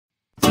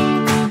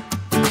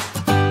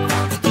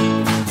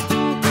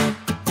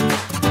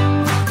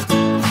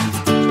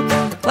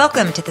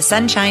Welcome to the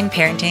Sunshine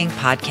Parenting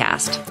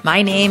Podcast.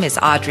 My name is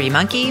Audrey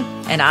Monkey,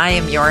 and I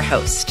am your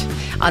host.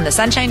 On the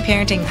Sunshine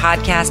Parenting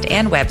Podcast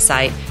and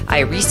website, I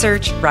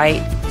research,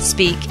 write,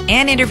 speak,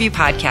 and interview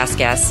podcast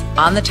guests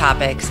on the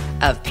topics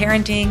of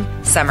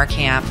parenting, summer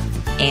camp,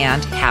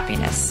 and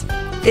happiness.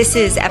 This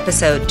is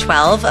episode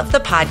 12 of the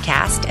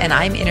podcast, and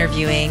I'm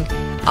interviewing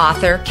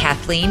author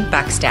Kathleen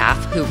Buckstaff,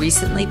 who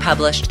recently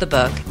published the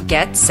book,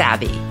 Get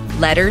Savvy: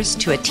 Letters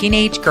to a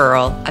Teenage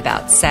Girl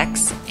About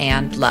Sex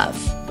and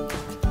Love.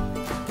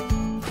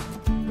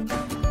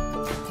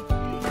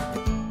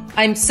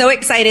 I'm so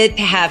excited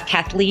to have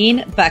Kathleen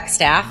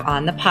Buckstaff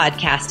on the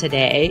podcast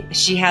today.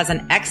 She has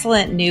an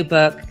excellent new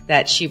book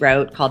that she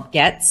wrote called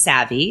Get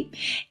Savvy.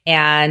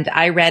 And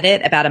I read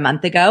it about a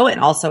month ago and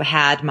also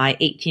had my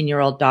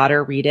 18-year-old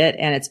daughter read it.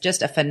 And it's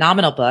just a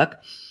phenomenal book.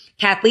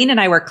 Kathleen and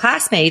I were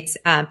classmates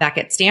back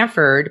at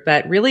Stanford,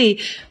 but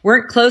really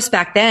weren't close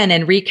back then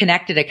and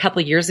reconnected a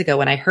couple years ago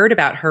when I heard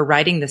about her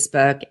writing this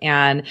book.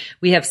 And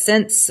we have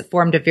since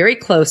formed a very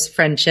close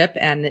friendship,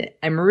 and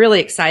I'm really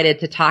excited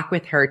to talk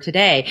with her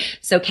today.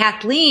 So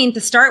Kathleen,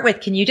 to start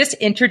with, can you just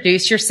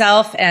introduce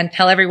yourself and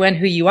tell everyone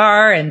who you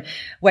are and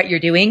what you're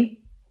doing?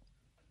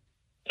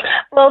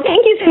 Well,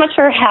 thank you so much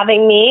for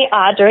having me,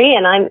 Audrey,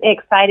 and I'm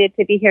excited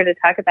to be here to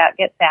talk about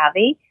Get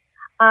Savvy.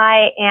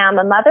 I am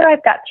a mother.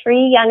 I've got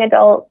 3 young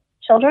adult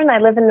children. I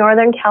live in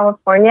Northern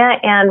California,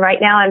 and right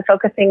now I'm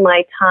focusing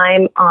my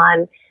time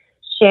on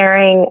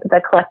sharing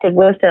the collected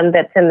wisdom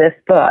that's in this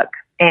book.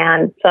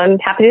 And so I'm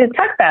happy to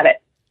talk about it.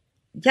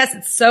 Yes,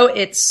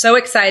 it's so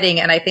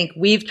exciting. And I think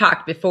we've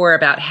talked before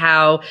about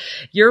how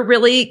you're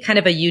really kind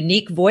of a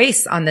unique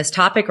voice on this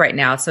topic right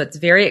now. So it's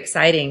very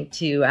exciting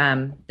to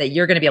that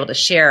you're going to be able to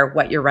share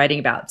what you're writing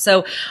about.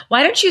 So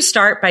why don't you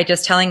start by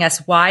just telling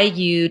us why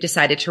you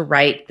decided to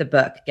write the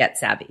book, Get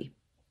Savvy?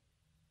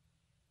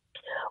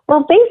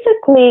 Well,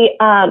 basically,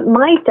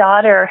 my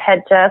daughter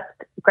had just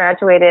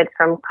graduated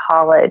from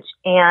college,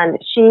 and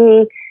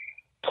she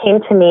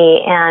came to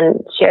me and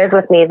shared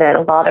with me that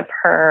a lot of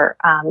her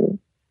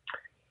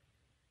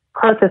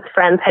closest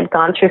friends had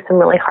gone through some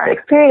really hard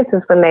experiences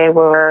when they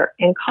were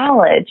in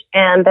college,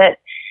 and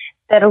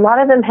that a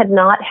lot of them had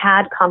not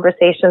had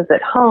conversations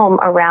at home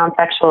around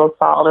sexual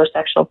assault or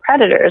sexual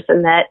predators,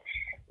 and that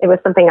it was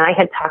something I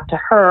had talked to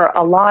her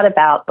a lot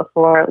about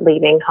before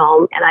leaving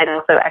home. And I'd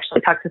also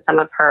actually talked to some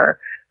of her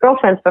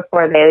girlfriends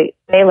before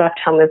they left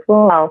home as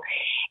well.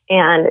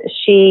 And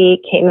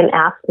she came and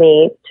asked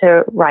me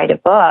to write a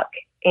book.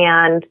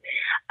 And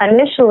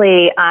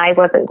initially, I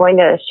wasn't going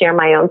to share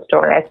my own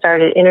story. I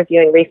started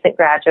interviewing recent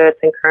graduates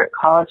and current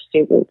college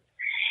students.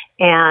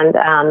 And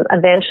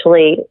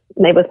eventually,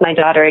 it was my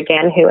daughter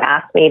again who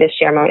asked me to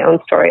share my own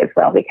story as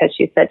well, because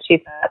she said she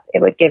thought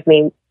it would give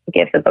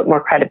the book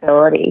more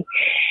credibility.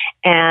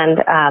 And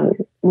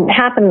what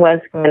happened was,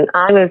 when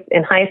I was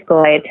in high school,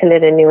 I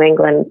attended a New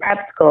England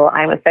prep school.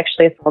 I was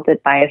sexually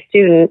assaulted by a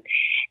student.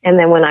 And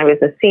then when I was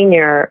a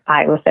senior,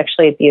 I was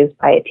sexually abused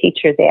by a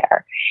teacher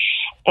there.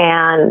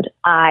 And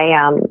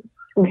I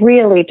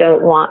really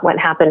don't want what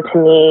happened to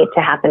me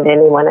to happen to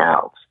anyone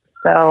else.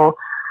 So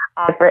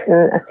I've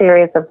written a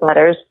series of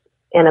letters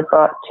in a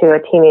book to a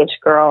teenage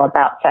girl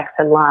about sex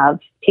and love,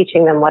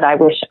 teaching them what I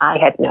wish I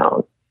had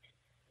known.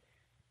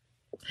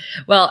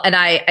 Well, and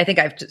I think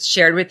I've just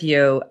shared with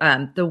you,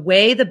 the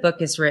way the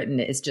book is written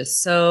is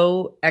just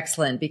so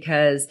excellent,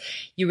 because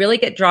you really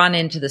get drawn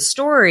into the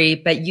story,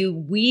 but you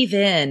weave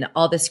in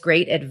all this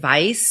great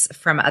advice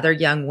from other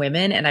young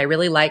women. And I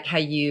really like how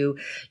you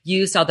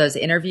used all those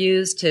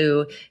interviews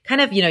to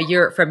kind of,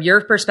 from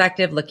your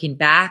perspective, looking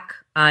back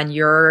on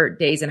your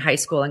days in high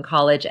school and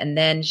college, and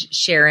then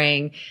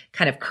sharing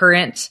kind of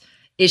current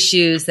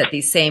issues that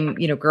these same,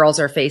 girls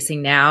are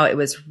facing now. It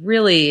was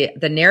really,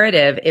 the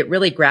narrative, it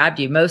really grabbed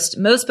you. Most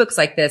books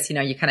like this,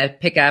 you kind of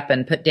pick up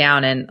and put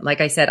down. And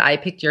like I said, I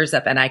picked yours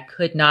up and I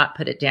could not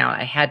put it down.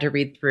 I had to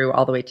read through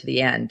all the way to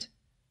the end.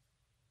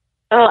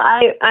 Oh,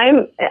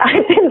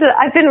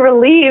 I've been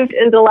relieved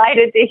and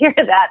delighted to hear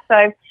that.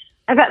 So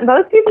I've had,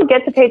 most people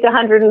get to page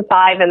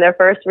 105 in their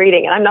first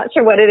reading, and I'm not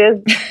sure what it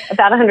is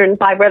about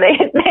 105 where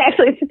they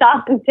actually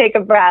stop and take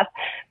a breath.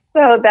 So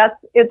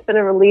it's been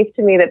a relief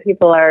to me that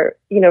people are,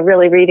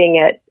 really reading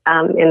it,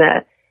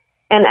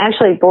 and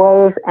actually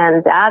boys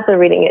and dads are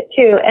reading it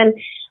too. And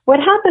what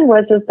happened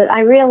was that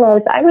I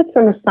realized I was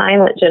from a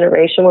silent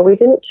generation where we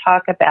didn't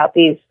talk about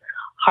these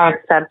hard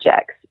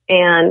subjects.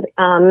 And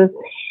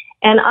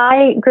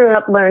I grew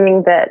up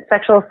learning that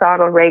sexual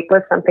assault or rape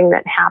was something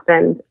that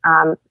happened,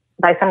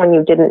 by someone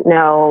you didn't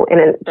know in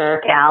a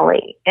dark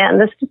alley. And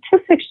the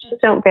statistics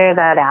just don't bear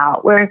that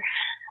out.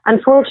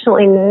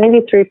 Unfortunately,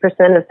 93%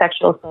 of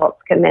sexual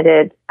assaults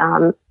committed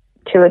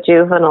to a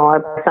juvenile or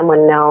by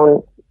someone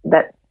known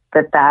that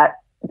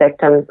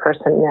victim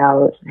person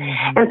knows.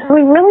 Mm-hmm. And so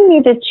we really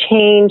need to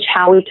change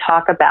how we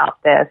talk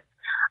about this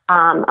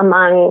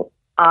among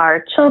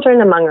our children,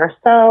 among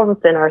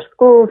ourselves, in our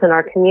schools, in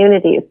our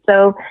communities,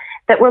 so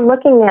that we're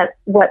looking at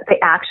what the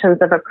actions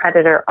of a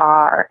predator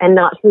are and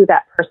not who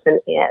that person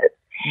is.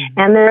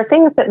 And there are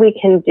things that we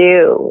can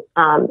do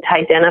to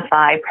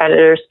identify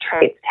predators'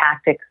 traits,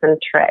 tactics,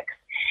 and tricks.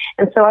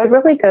 And so I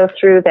really go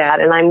through that,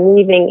 and I'm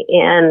weaving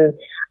in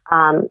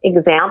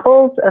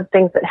examples of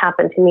things that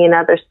happen to me and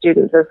other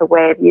students as a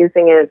way of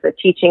using it as a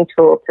teaching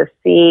tool to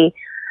see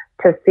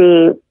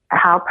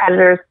how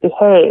predators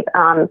behave.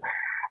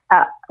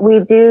 We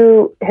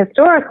do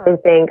historically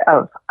think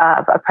of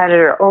a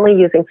predator only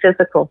using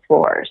physical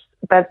force,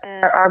 but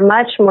there are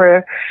much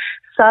more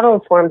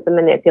subtle forms of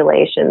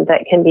manipulation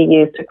that can be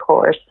used to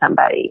coerce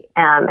somebody,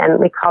 and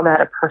we call that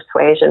a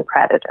persuasion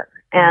predator.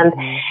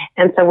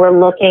 And so we're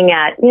looking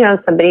at,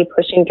 somebody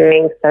pushing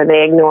drinks. Are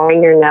they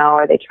ignoring your no?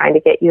 Are they trying to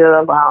get you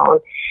alone?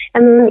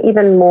 And then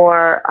even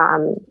more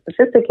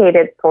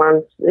sophisticated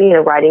forms,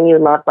 writing you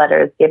love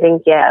letters, giving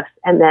gifts,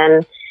 and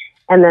then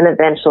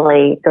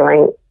eventually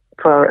going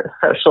for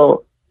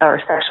social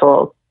or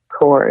sexual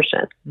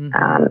coercion.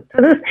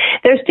 So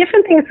there's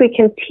different things we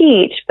can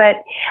teach, but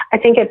I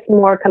think it's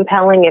more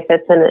compelling if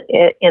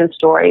it's in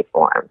story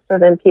form, so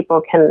then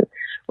people can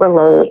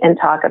relate and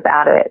talk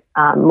about it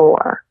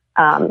more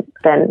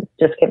than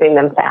just giving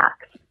them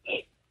facts.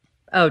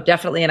 Oh,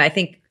 definitely. And I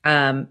think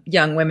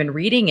young women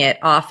reading it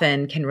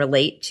often can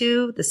relate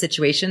to the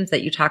situations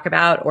that you talk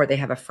about, or they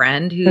have a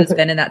friend who's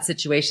been in that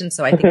situation.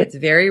 So I think it's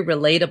very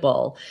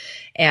relatable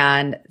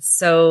and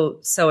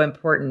so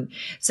important.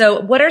 So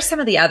what are some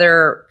of the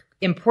other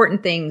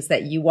important things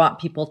that you want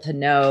people to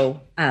know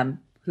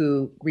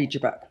who read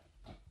your book?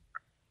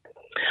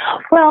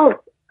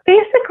 Well,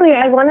 basically,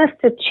 I want us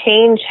to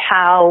change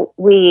how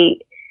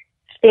we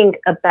think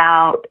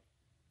about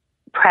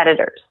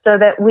predators so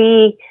that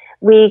we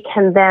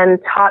can then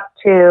talk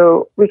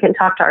to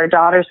our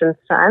daughters and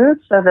sons,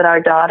 so that our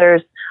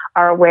daughters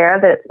are aware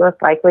that it's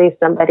most likely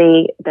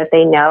somebody that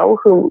they know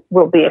who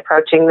will be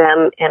approaching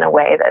them in a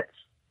way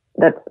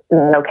that's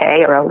not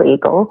okay or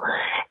illegal,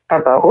 or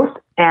both.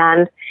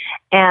 And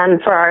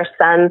for our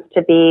sons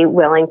to be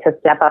willing to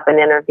step up and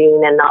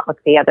intervene and not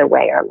look the other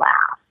way or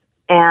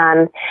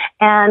laugh.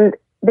 And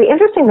the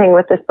interesting thing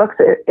with this book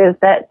is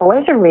that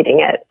boys are reading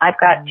it. I've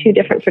got 2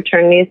 different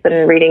fraternities that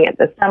are reading it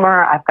this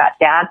summer. I've got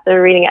dads that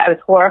are reading it. I was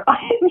horrified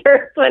at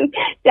first when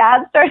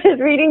dads started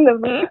reading the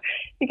book,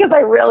 because I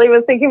really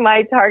was thinking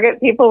my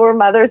target people were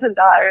mothers and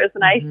daughters.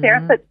 And I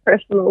share such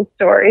personal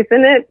stories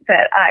in it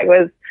that I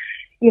was,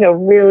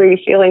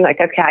 really feeling like,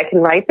 okay, I can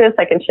write this.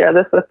 I can share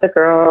this with the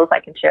girls. I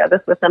can share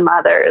this with the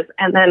mothers.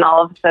 And then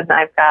all of a sudden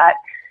I've got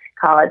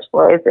college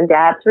boys and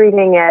dads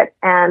reading it.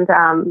 And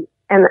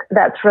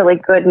that's really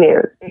good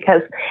news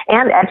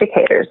and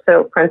educators,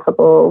 so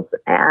principals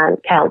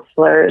and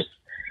counselors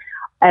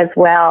as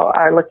well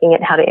are looking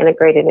at how to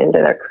integrate it into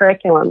their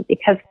curriculum,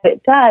 because what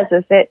it does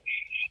is it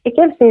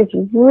gives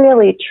these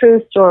really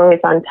true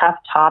stories on tough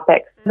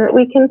topics so that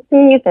we can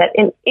see that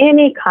in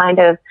any kind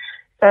of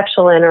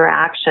sexual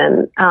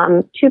interaction,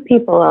 2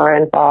 people are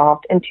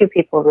involved and 2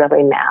 people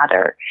really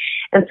matter.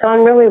 And so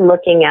I'm really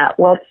looking at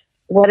what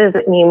does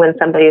it mean when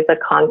somebody is a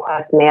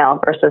conquest male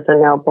versus a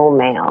noble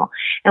male?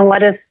 And what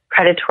does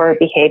predatory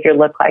behavior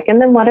look like? And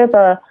then what are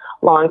the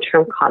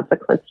long-term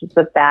consequences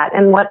of that?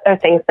 And what are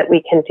things that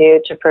we can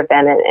do to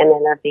prevent it and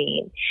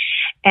intervene?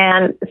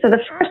 And so the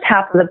first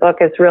half of the book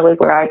is really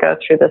where I go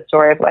through the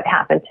story of what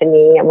happened to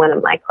me and one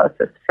of my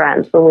closest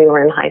friends when we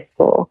were in high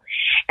school.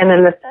 And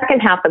then the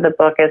second half of the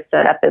book is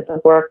set up as a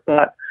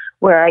workbook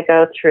where I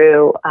go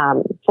through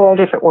 4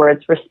 different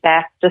words: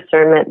 respect,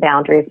 discernment,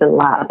 boundaries, and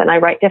love. And I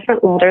write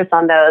different letters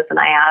on those, and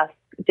I ask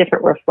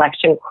different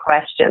reflection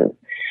questions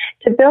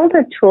to build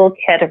a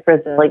toolkit of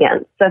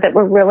resilience so that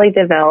we're really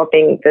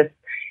developing this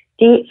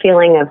deep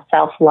feeling of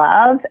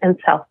self-love and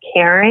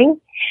self-caring.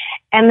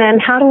 And then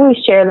how do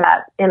we share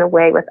that in a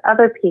way with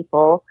other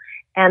people?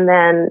 And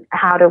then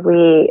how do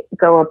we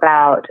go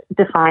about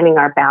defining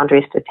our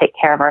boundaries to take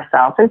care of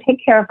ourselves and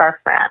take care of our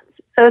friends?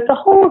 So it's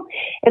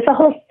a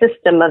whole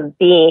system of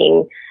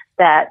being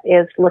that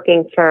is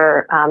looking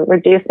for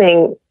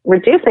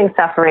reducing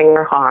suffering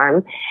or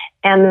harm,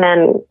 and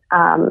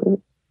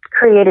then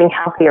creating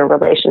healthier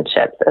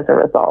relationships as a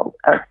result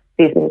of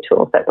these new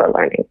tools that we're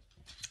learning.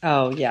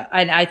 Oh yeah,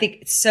 and I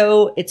think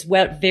it's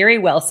very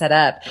well set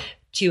up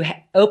to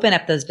open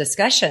up those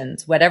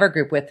discussions, whatever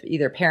group, with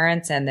either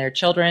parents and their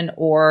children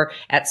or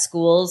at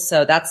schools.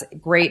 So that's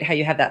great how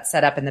you have that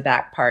set up in the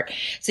back part.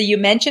 So you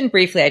mentioned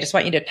briefly, I just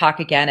want you to talk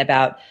again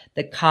about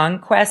the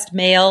conquest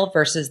male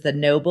versus the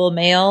noble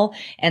male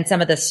and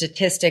some of the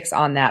statistics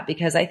on that,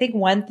 because I think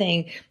one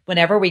thing,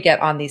 whenever we get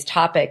on these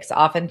topics,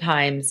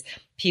 oftentimes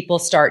people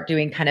start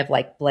doing kind of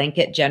like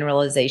blanket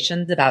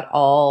generalizations about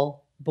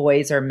all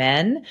boys or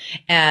men.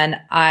 And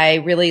I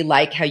really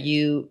like how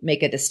you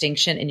make a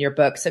distinction in your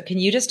book. So can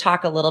you just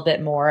talk a little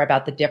bit more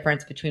about the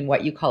difference between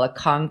what you call a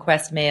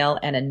conquest male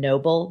and a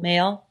noble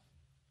male?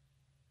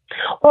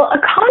 Well, a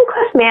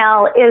conquest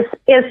male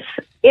is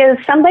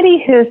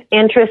somebody who's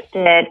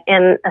interested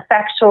in a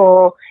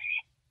sexual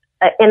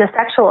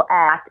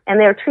act,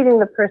 and they're treating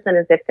the person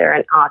as if they're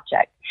an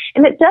object.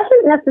 And it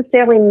doesn't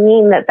necessarily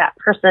mean that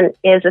person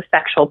is a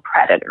sexual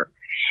predator.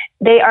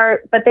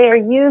 But they are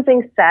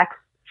using sex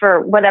for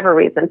whatever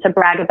reason, to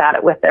brag about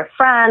it with their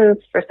friends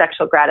for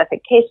sexual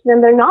gratification,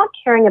 and they're not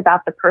caring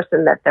about the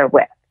person that they're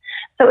with.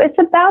 So it's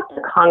about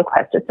the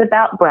conquest. It's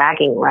about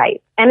bragging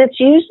rights. And it's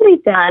usually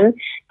done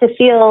to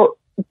feel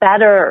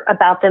better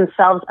about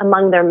themselves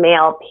among their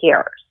male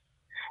peers.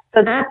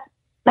 So that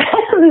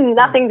has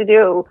nothing to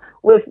do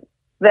with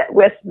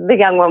the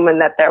young woman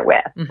that they're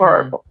with, mm-hmm.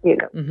 or, you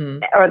know, mm-hmm.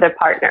 or their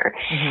partner.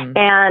 Mm-hmm.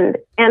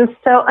 And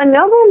so a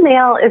noble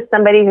male is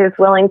somebody who's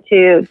willing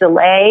to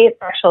delay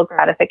sexual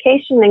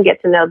gratification and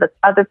get to know the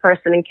other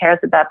person and cares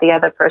about the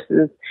other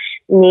person's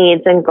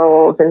needs and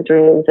goals and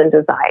dreams and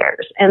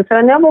desires. And so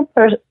a noble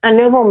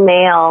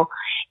male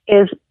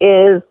is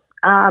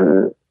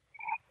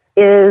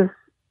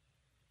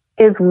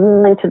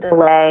willing to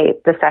delay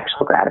the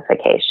sexual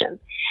gratification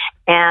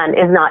and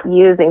is not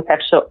using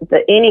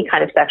any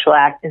kind of sexual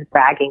act as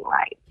bragging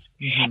rights.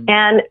 Mm-hmm.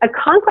 And a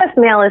conquest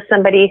male is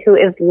somebody who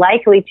is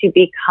likely to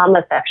become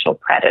a sexual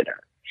predator.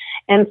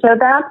 And so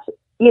that's,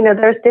 you know,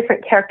 there's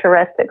different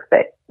characteristics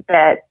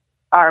that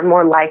are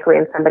more likely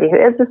in somebody who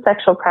is a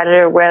sexual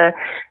predator, where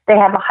they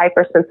have a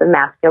hyper sense of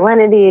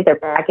masculinity, they're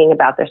bragging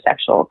about their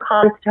sexual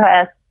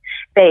conquest,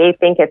 they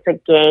think it's a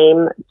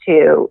game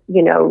to,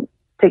 you know,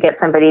 to get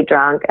somebody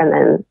drunk and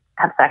then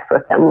have sex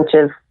with them, which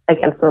is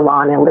against the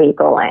law and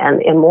illegal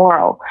and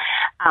immoral.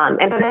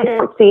 And they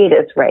don't see it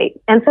as rape.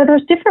 And so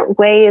there's different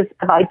ways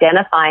of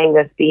identifying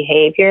this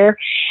behavior.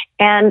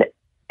 And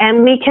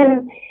we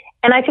can,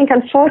 and I think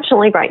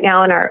unfortunately right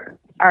now in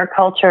our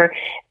culture,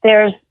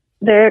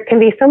 there can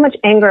be so much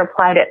anger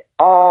applied at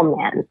all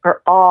men,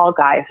 or all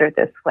guys are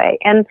this way.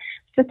 And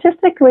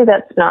statistically,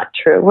 that's not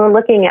true. We're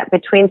looking at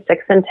between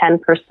 6 and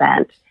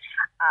 10%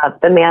 of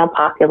the male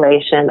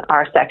population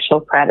are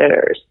sexual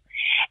predators.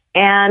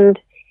 And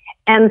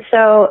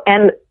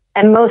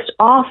most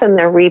often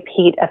they're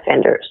repeat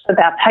offenders. So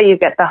that's how you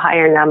get the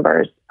higher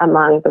numbers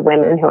among the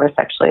women who are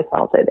sexually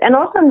assaulted. And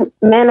also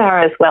men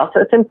are as well.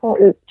 So it's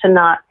important to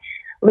not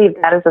leave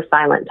that as a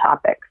silent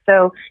topic.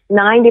 So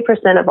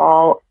 90% of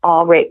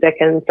all rape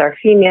victims are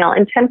female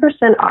and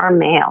 10% are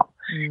male.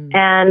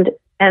 Mm.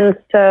 And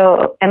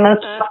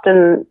most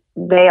often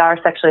they are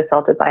sexually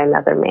assaulted by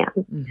another man.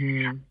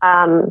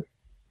 Mm-hmm.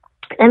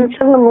 And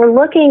so when we're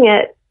looking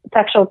at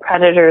sexual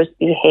predators'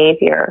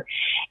 behavior,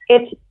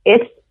 it's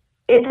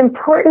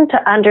important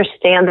to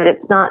understand that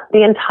it's not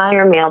the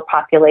entire male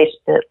population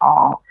at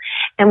all.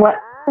 And what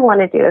I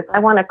want to do is I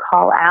want to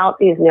call out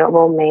these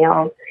noble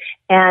males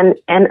and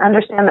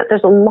understand that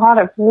there's a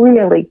lot of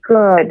really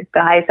good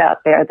guys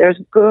out there. There's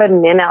good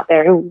men out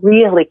there who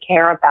really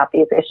care about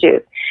these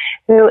issues,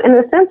 who in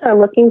a sense are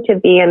looking to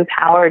be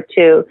empowered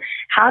to,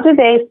 how do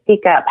they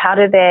speak up? How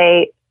do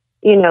they,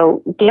 you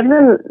know, give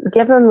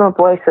them a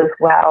voice as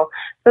well,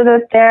 so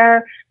that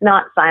they're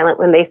not silent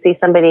when they see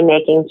somebody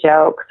making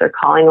jokes or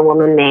calling a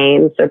woman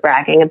names or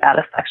bragging about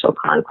a sexual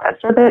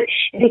conquest, so that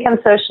it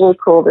becomes socially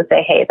cool to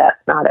say, hey, that's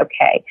not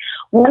okay.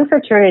 One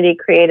fraternity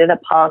created a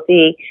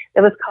policy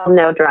that was called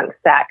no drunk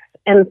sex.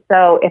 And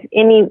so if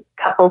any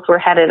couples were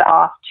headed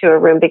off to a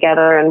room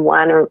together and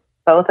one or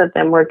both of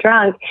them were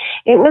drunk,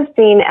 it was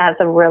seen as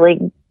a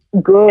really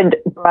good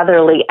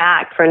brotherly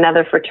act for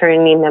another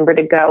fraternity member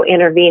to go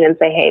intervene and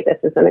say, hey, this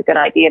isn't a good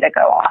idea to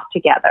go off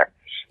together,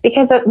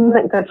 because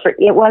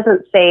it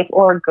wasn't safe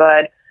or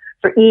good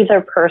for either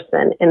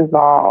person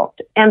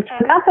involved. And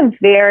so that's a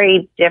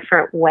very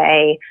different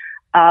way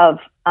of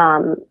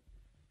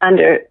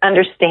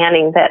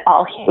understanding that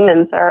all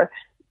humans are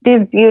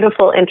these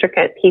beautiful,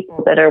 intricate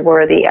people that are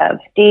worthy of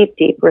deep,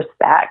 deep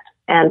respect,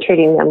 and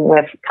treating them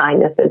with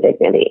kindness and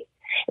dignity,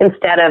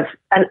 instead of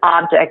an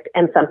object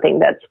and something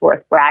that's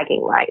worth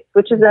bragging rights,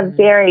 which is a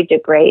very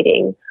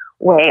degrading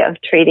way of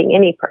treating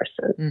any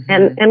person.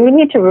 Mm-hmm. And we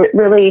need to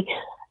really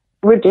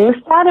reduce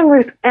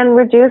that and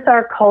reduce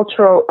our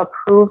cultural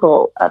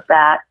approval of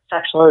that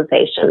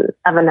sexualization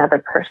of another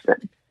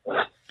person.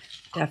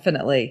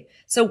 Definitely.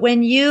 So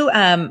when you,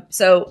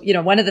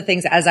 one of the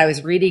things as I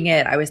was reading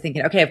it, I was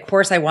thinking, okay, of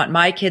course I want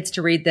my kids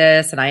to read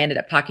this. And I ended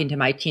up talking to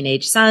my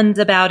teenage sons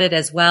about it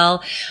as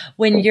well.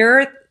 When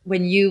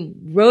you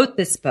wrote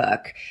this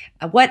book,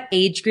 what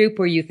age group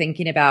were you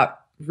thinking about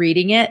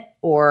reading it,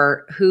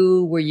 or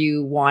who were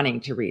you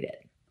wanting to read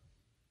it?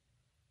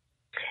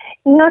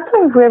 That's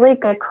a really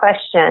good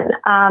question.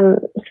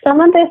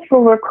 Some of this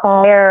will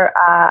require,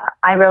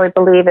 I really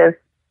believe, is,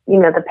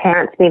 the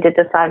parents need to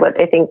decide what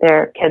they think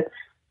their kids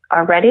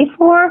are ready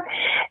for.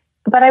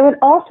 But I would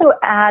also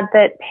add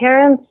that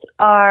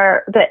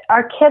our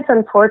kids,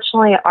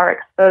 unfortunately, are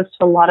exposed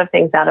to a lot of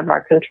things out of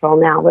our control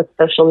now with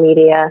social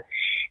media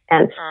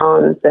and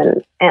phones,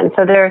 and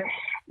so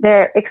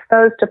they're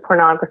exposed to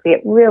pornography at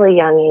really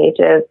young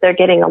ages. They're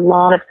getting a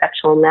lot of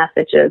sexual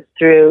messages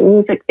through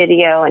music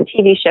video and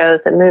TV shows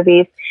and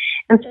movies.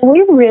 And so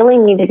we really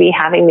need to be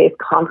having these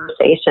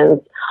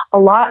conversations a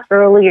lot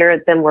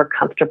earlier than we're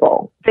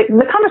comfortable.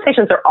 The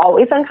conversations are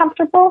always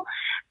uncomfortable,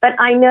 but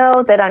I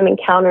know that I'm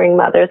encountering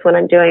mothers when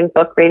I'm doing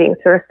book readings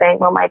who are saying,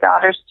 well, my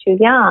daughter's too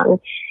young.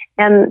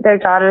 And their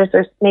daughters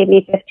are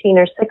maybe 15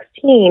 or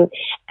 16.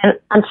 And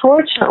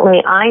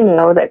unfortunately, I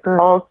know that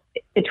girls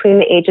between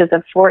the ages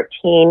of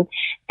 14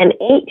 and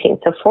 18,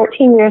 so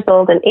 14 years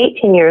old and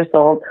 18 years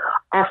old,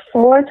 are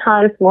 4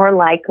 times more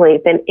likely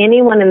than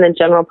anyone in the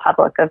general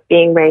public of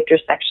being raped or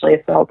sexually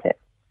assaulted.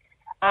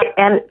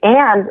 And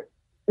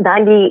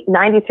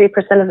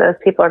 93% of those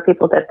people are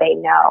people that they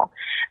know.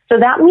 So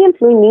that means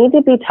we need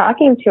to be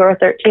talking to our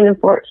 13 and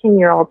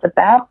 14-year-olds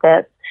about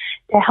this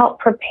to help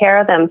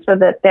prepare them so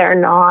that they're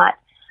not,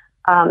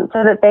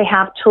 so that they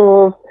have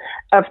tools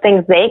of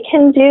things they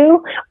can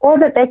do, or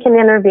that they can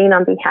intervene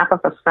on behalf of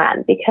a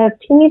friend, because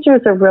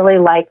teenagers are really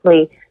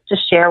likely to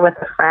share with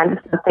a friend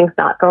if something's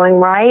not going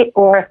right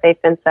or if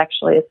they've been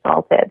sexually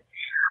assaulted.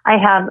 I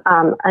have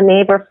a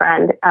neighbor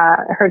friend,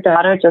 her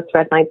daughter just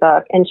read my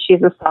book, and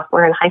she's a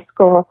sophomore in high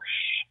school,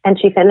 and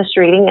she finished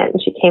reading it,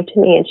 and she came to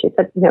me and she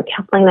said, you know,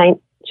 Kathleen,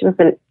 she was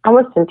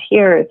almost in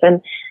tears,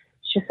 and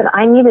she said,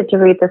 I needed to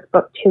read this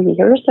book 2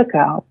 years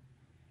ago.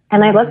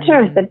 And I looked at her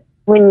and I said,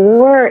 when you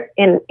were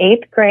in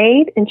 8th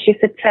grade? And she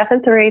said,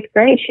 7th or 8th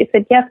grade. She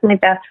said, yes, my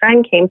best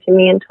friend came to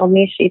me and told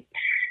me she'd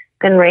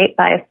been raped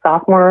by a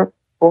sophomore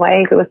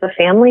boy who was a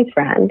family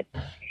friend.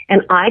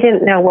 And I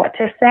didn't know what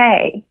to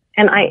say.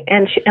 And I,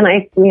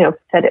 you know,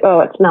 said,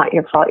 oh, it's not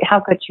your fault. How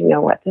could you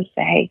know what to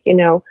say? You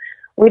know,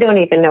 we don't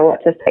even know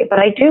what to say. But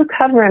I do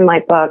cover in my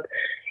book,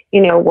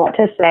 you know, what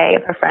to say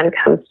if a friend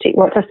comes to you,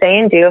 what to say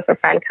and do if a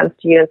friend comes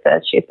to you and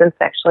says she's been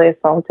sexually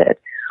assaulted.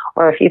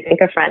 Or if you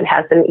think a friend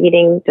has an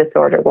eating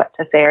disorder, what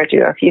to say or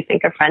do. Or if you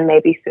think a friend may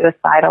be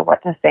suicidal,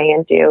 what to say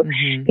and do.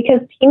 Mm-hmm.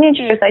 Because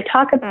teenagers, I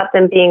talk about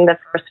them being the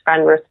first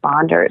friend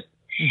responders.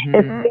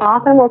 Mm-hmm. They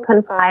often will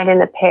confide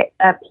in a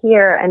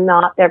peer and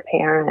not their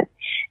parent.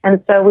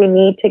 And so we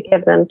need to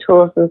give them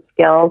tools and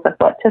skills of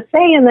what to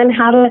say, and then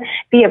how to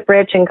be a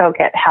bridge and go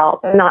get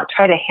help and not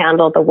try to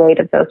handle the weight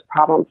of those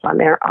problems on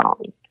their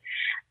own.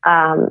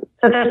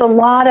 So there's a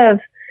lot of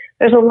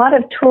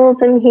tools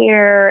in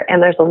here,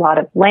 and there's a lot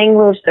of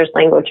language. There's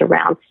language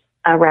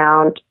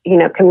around, you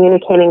know,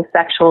 communicating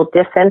sexual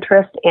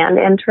disinterest and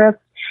interest.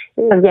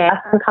 You know, yes,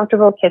 I'm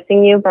comfortable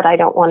kissing you, but I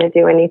don't want to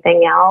do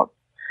anything else.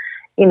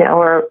 You know,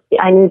 or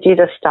I need you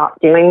to stop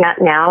doing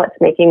that now. It's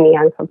making me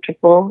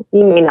uncomfortable.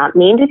 You may not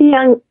mean to be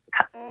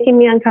making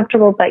me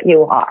uncomfortable, but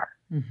you are.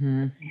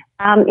 Mm-hmm.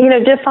 You know,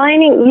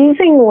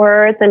 using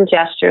words and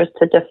gestures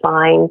to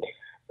define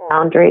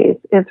boundaries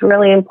is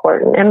really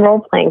important, and role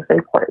playing is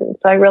important.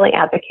 So I really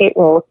advocate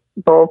role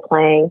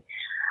playing.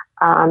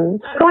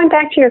 Going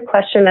back to your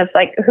question of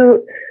like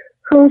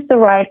who's the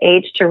right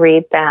age to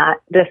read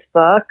this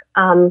book,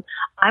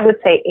 I would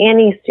say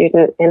any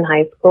student in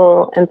high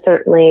school, and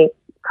certainly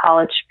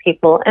college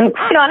people. And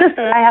quite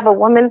honestly, I have a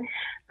woman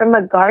from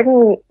a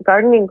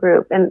gardening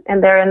group, and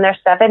they're in their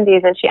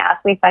 70s, and she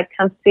asked me if I'd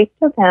come speak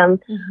to them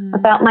mm-hmm.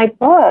 about my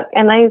book.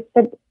 And I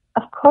said,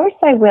 of course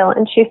I will.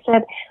 And she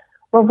said,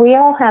 well, we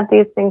all had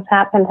these things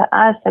happen to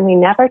us, and we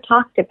never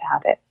talked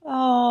about it.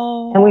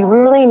 Oh. And we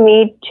really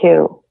need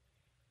to.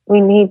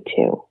 We need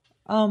to.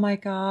 Oh my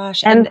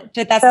gosh. And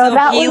that's so so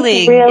that healing.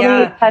 Was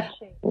really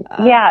touching.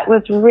 Yeah, it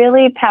was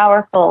really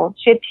powerful.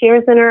 She had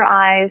tears in her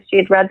eyes. She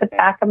had read the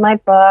back of my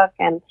book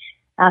and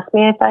asked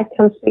me if I'd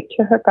come speak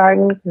to her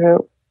garden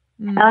group.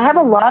 Mm. And I have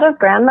a lot of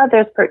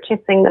grandmothers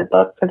purchasing the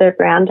book for their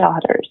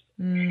granddaughters.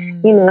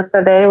 Mm. You know,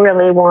 so they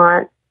really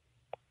want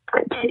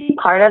to be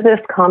part of this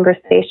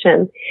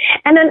conversation.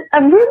 And then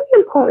a really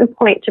important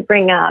point to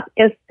bring up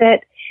is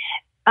that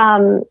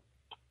no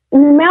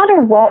matter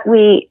what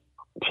we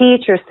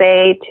teach or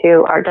say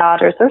to our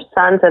daughters or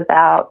sons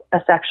about a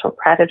sexual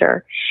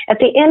predator, at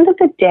the end of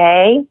the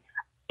day,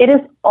 it is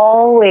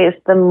always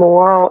the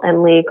moral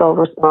and legal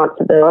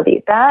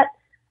responsibility. That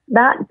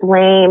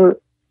blame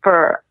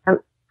for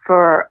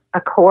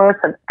a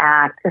coercive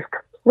act is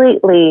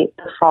completely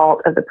the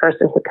fault of the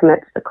person who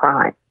commits the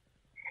crime.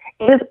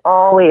 It is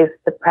always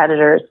the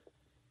predator's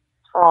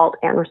fault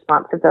and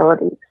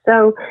responsibility.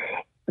 So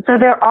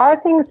there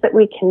are things that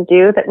we can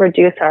do that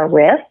reduce our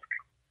risk.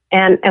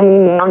 And we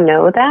now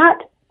know that.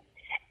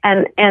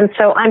 And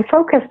so I'm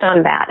focused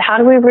on that. How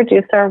do we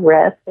reduce our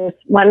risk? There's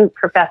one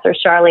professor,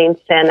 Charlene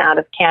Sin, out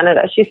of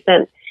Canada. She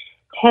spent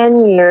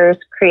 10 years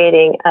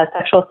creating a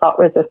sexual assault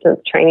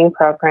resistance training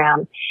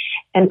program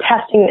and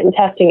testing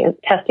it.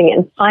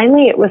 And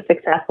finally it was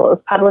successful. It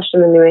was published in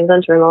the New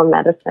England Journal of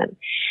Medicine.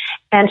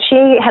 And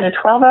she had a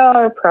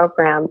 12-hour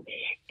program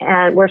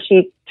and where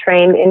she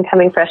trained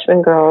incoming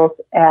freshman girls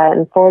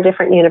in 4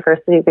 different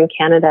universities in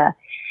Canada.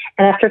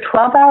 And after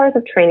 12 hours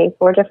of training,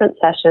 4 different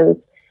sessions,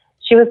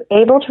 she was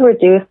able to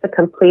reduce the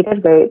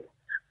completed rates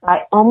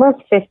by almost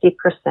 50%.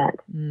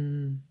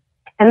 Mm.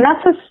 And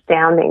that's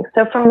astounding.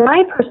 So from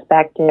my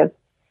perspective,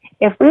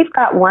 if we've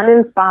got 1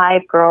 in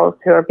 5 girls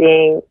who are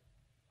being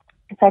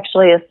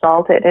sexually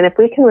assaulted, and if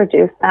we can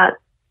reduce that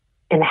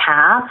in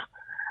half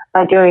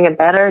by doing a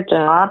better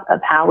job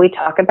of how we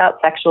talk about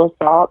sexual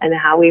assault and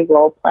how we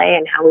role play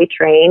and how we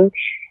train,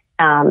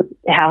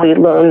 how we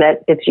learn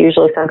that it's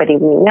usually somebody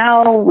we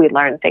know. We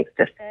learn things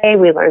to say.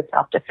 We learn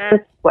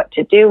self-defense, what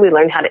to do. We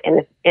learn how to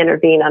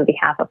intervene on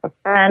behalf of a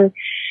friend.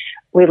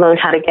 We learn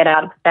how to get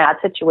out of bad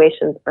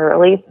situations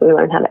early, so we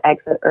learn how to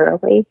exit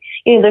early.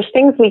 There's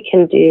things we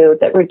can do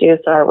that reduce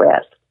our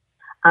risk.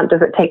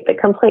 Does it take the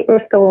complete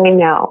risk away?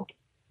 No.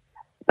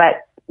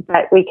 But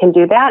we can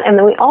do that. And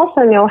then we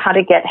also know how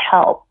to get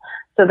help,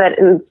 so that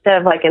instead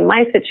of, like in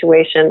my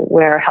situation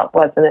where help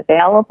wasn't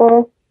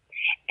available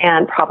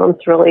and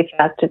problems really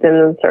festered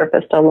and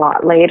surfaced a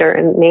lot later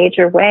in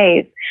major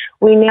ways,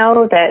 we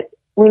know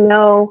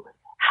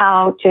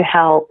how to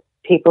help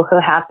people who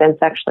have been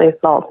sexually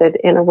assaulted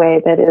in a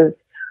way that is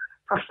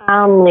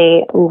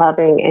profoundly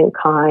loving and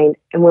kind,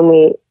 and when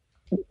we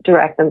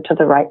direct them to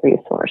the right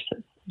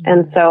resources. Mm-hmm.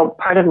 And so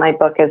part of my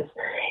book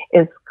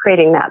is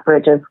creating that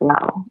bridge as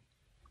well.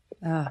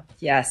 Oh,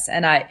 yes.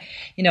 And I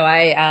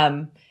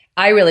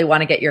really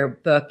want to get your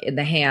book in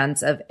the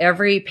hands of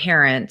every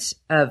parent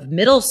of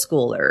middle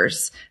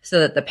schoolers, so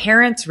that the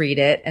parents read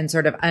it and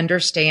sort of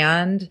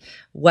understand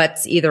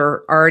what's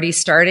either already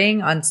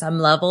starting on some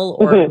level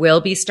or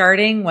will be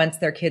starting once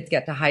their kids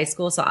get to high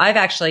school. So I've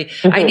actually,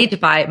 I need to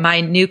buy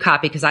my new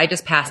copy because I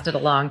just passed it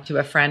along to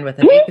a friend with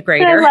an 8th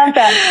grader. I love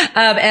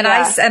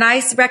that.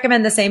 I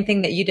recommend the same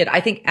thing that you did. I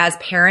think as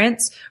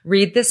parents,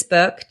 read this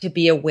book to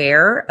be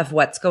aware of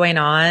what's going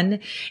on,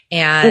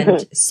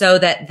 and so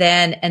that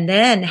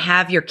then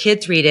have your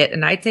kids read it.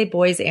 And I'd say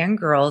boys and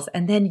girls,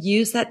 and then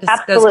use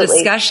those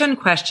discussion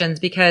questions,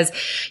 because,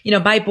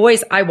 my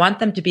boys, I want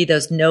them to be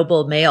those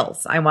noble males.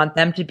 I want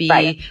them to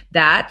be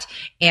that.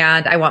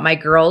 And I want my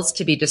girls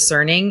to be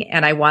discerning,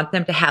 and I want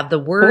them to have the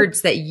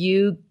words that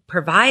you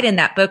provide in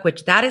that book,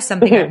 which that is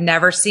something I've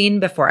never seen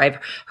before. I've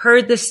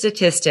heard the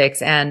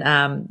statistics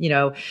and,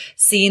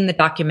 seen the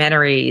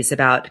documentaries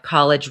about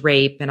college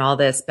rape and all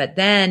this, but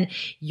then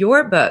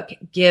your book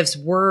gives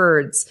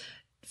words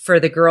for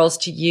the girls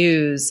to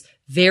use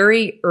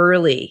very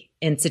early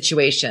in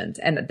situations.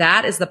 And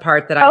that is the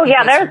part that I think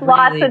there's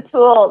lots of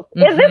tools.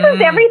 This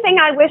is everything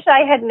I wish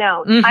I had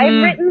known.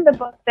 I've written the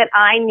book that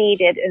I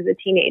needed as a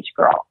teenage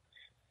girl.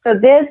 So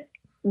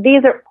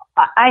these are,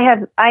 I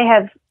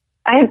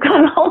have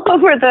gone all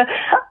over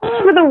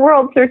the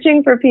world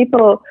searching for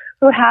people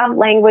who have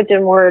language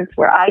and words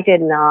where I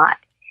did not,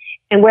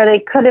 and where they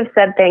could have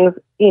said things,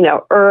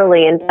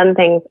 early and done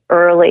things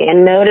early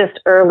and noticed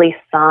early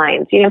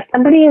signs. If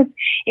somebody is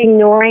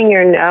ignoring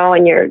your no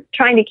and you're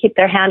trying to keep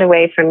their hand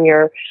away from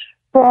your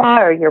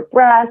bra or your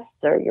breasts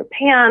or your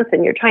pants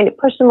and you're trying to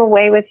push them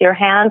away with your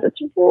hands, it's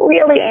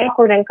really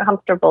awkward and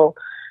uncomfortable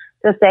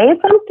to say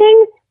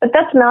something, but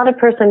that's not a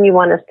person you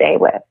want to stay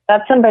with.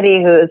 That's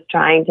somebody who is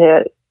trying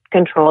to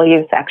control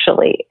you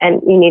sexually,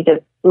 and you need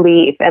to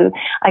leave. And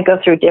I go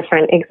through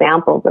different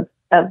examples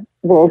of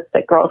rules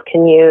that girls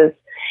can use,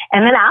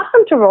 and then ask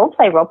them to role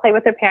play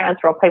with their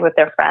parents, role play with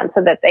their friends,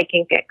 so that they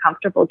can get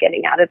comfortable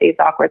getting out of these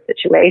awkward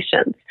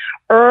situations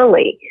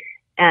early,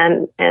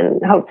 and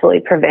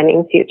hopefully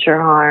preventing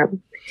future harm.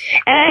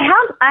 And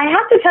I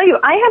have to tell you,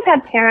 I have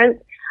had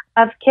parents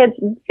of kids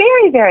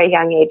very, very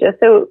young ages.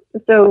 So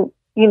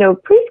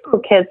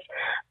preschool kids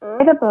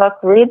read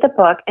the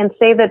book and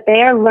say that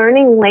they are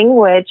learning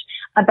language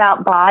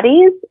about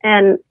bodies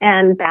and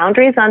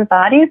boundaries on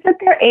bodies that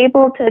they're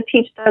able to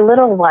teach their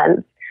little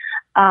ones,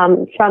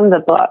 from the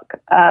book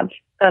of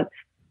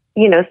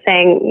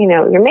saying,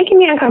 you're making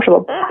me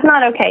uncomfortable. That's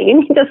not okay.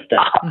 You need to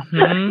stop.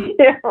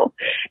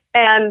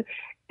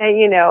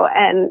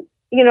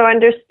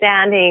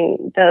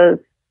 Understanding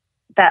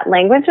that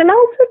language, and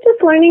also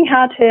just learning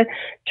how to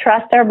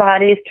trust our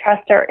bodies,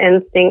 trust our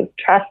instincts,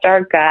 trust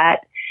our gut,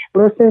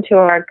 listen to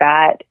our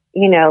gut,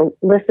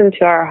 listen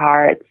to our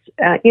hearts.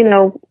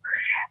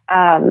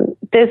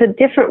 There's a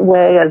different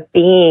way of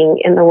being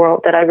in the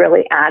world that I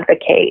really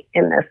advocate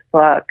in this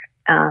book,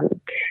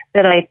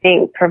 that I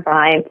think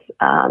provides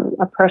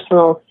a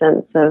personal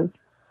sense of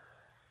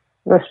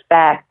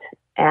respect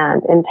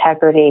and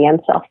integrity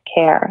and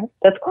self-care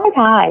that's quite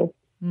high.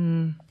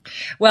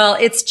 Well,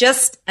 it's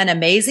just an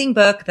amazing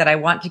book that I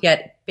want to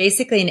get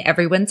basically in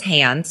everyone's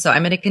hands. So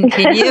I'm going to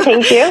continue.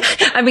 Thank you.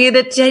 I'm going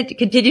to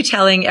continue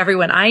telling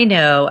everyone I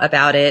know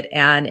about it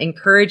and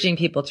encouraging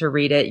people to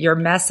read it. Your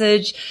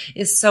message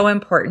is so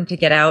important to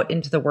get out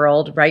into the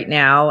world right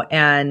now.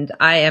 And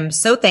I am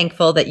so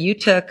thankful that you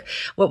took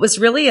what was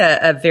really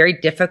a very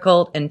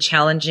difficult and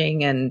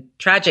challenging and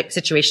tragic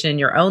situation in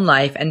your own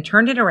life and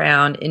turned it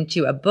around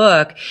into a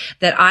book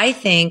that I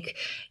think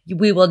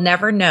we will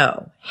never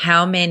know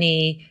how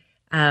much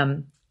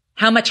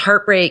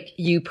heartbreak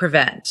you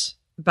prevent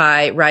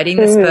by writing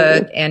this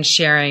book and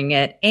sharing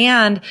it,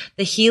 and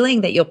the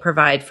healing that you'll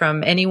provide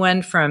from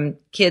anyone from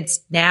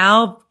kids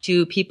now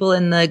to people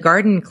in the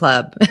garden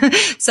club.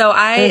 So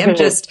I am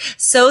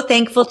just so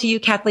thankful to you,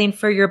 Kathleen,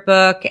 for your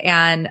book.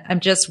 And I'm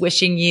just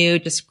wishing you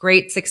just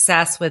great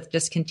success with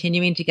just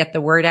continuing to get the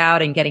word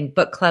out and getting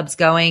book clubs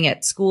going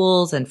at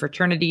schools and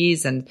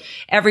fraternities and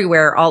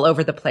everywhere all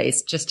over the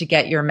place, just to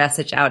get your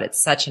message out.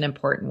 It's such an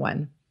important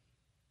one.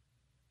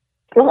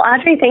 Well,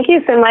 Audrey, thank you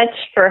so much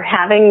for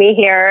having me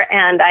here.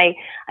 And I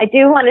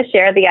do want to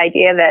share the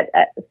idea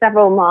that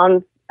several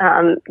moms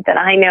that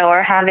I know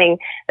are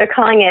they're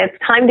calling it, it's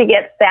time to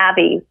get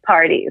savvy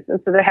parties. And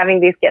so they're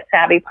having these get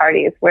savvy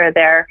parties where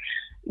they're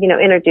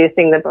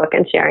introducing the book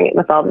and sharing it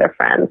with all their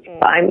friends. So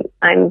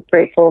I'm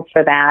grateful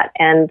for that.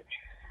 And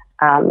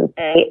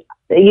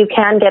you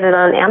can get it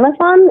on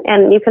Amazon,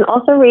 and you can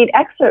also read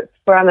excerpts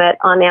from it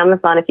on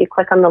Amazon if you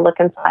click on the Look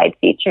Inside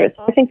feature.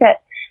 So I think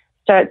that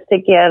starts to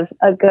give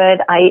a good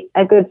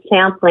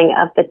sampling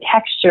of the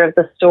texture of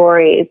the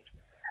stories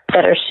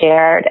that are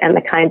shared and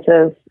the kinds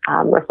of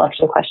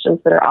reflection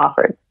questions that are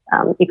offered.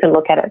 You can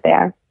look at it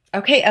there.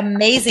 Okay,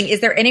 amazing.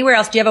 Is there anywhere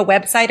else? Do you have a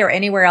website or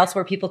anywhere else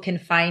where people can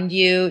find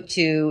you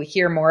to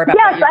hear more about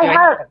what you're doing?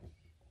 Yes,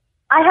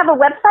 I have a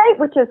website,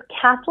 which is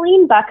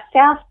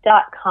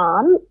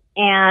KathleenBuckstaff.com.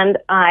 And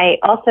I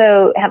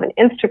also have an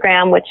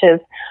Instagram, which is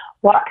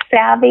Walk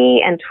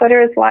Savvy, and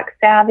Twitter is Walk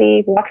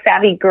Savvy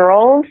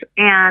Girls.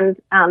 And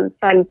so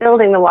I'm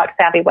building the Walk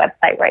Savvy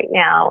website right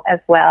now as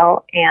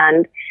well.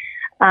 And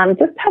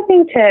just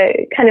hoping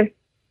to kind of,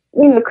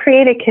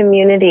 create a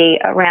community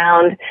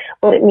around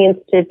what it means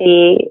to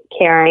be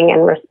caring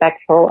and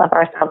respectful of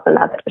ourselves and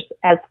others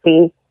as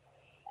we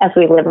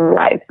live our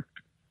lives.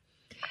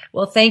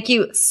 Well, thank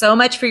you so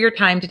much for your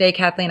time today,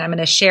 Kathleen. I'm going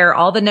to share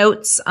all the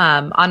notes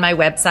on my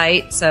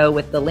website, so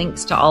with the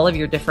links to all of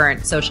your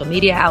different social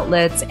media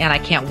outlets, and I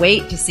can't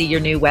wait to see your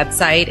new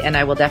website, and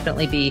I will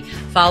definitely be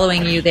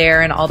following you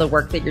there and all the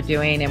work that you're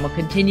doing, and we'll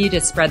continue to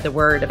spread the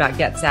word about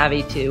Get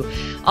Savvy to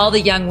all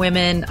the young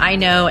women I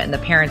know and the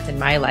parents in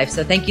my life.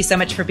 So thank you so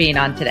much for being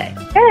on today.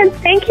 Good.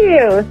 Thank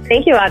you.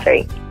 Thank you,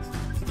 Audrey.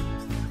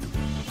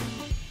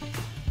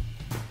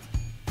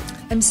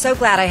 I'm so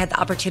glad I had the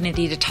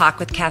opportunity to talk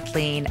with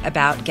Kathleen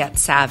about Get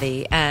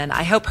Savvy, and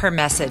I hope her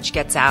message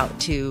gets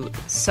out to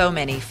so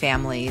many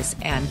families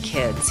and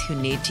kids who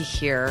need to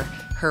hear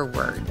her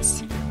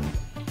words.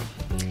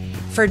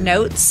 For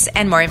notes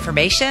and more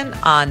information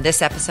on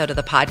this episode of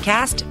the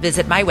podcast,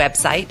 visit my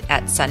website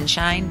at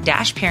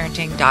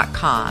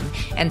sunshine-parenting.com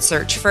and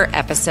search for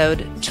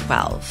episode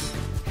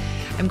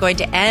 12. I'm going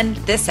to end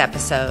this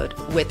episode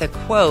with a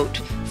quote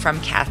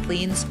from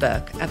Kathleen's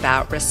book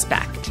about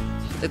respect.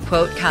 The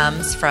quote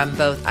comes from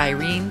both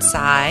Irene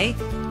Tsai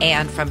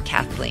and from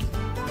Kathleen.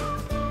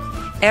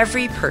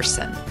 Every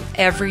person,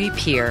 every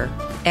peer,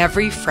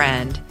 every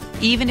friend,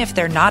 even if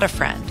they're not a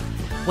friend,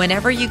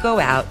 whenever you go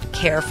out,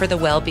 care for the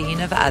well-being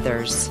of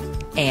others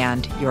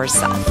and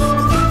yourself.